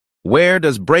Where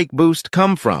does brake boost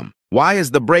come from? Why is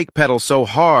the brake pedal so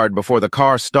hard before the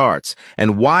car starts,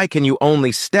 and why can you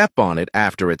only step on it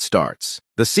after it starts?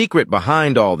 The secret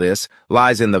behind all this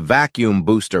lies in the vacuum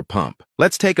booster pump.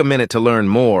 Let's take a minute to learn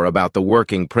more about the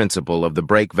working principle of the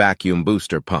brake vacuum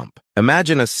booster pump.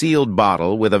 Imagine a sealed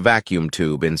bottle with a vacuum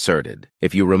tube inserted.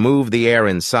 If you remove the air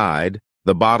inside,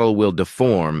 the bottle will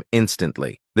deform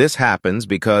instantly. This happens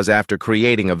because after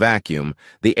creating a vacuum,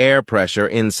 the air pressure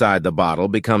inside the bottle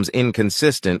becomes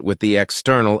inconsistent with the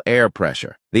external air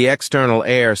pressure. The external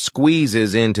air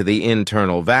squeezes into the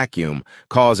internal vacuum,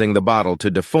 causing the bottle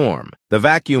to deform. The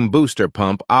vacuum booster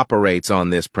pump operates on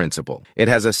this principle. It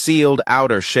has a sealed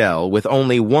outer shell with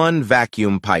only one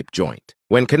vacuum pipe joint.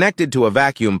 When connected to a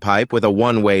vacuum pipe with a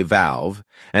one-way valve,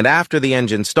 and after the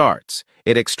engine starts,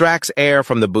 it extracts air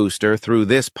from the booster through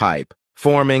this pipe,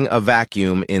 forming a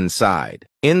vacuum inside.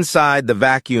 Inside the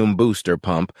vacuum booster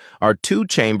pump are two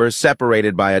chambers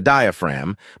separated by a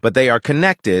diaphragm, but they are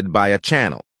connected by a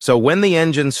channel. So when the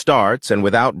engine starts and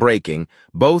without braking,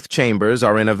 both chambers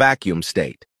are in a vacuum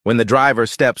state. When the driver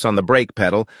steps on the brake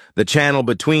pedal, the channel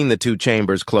between the two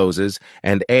chambers closes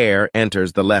and air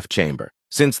enters the left chamber.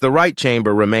 Since the right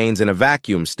chamber remains in a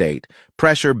vacuum state,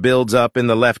 pressure builds up in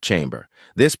the left chamber.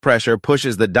 This pressure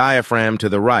pushes the diaphragm to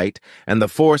the right, and the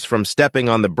force from stepping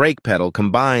on the brake pedal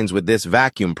combines with this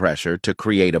vacuum pressure to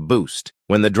create a boost.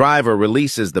 When the driver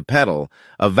releases the pedal,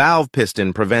 a valve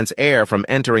piston prevents air from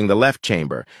entering the left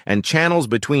chamber, and channels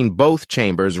between both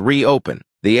chambers reopen.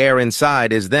 The air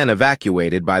inside is then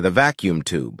evacuated by the vacuum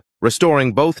tube,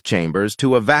 restoring both chambers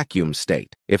to a vacuum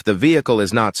state. If the vehicle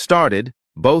is not started,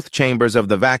 both chambers of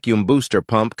the vacuum booster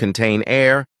pump contain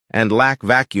air and lack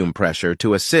vacuum pressure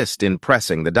to assist in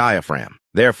pressing the diaphragm.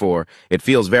 Therefore, it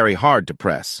feels very hard to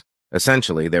press.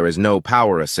 Essentially, there is no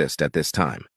power assist at this time.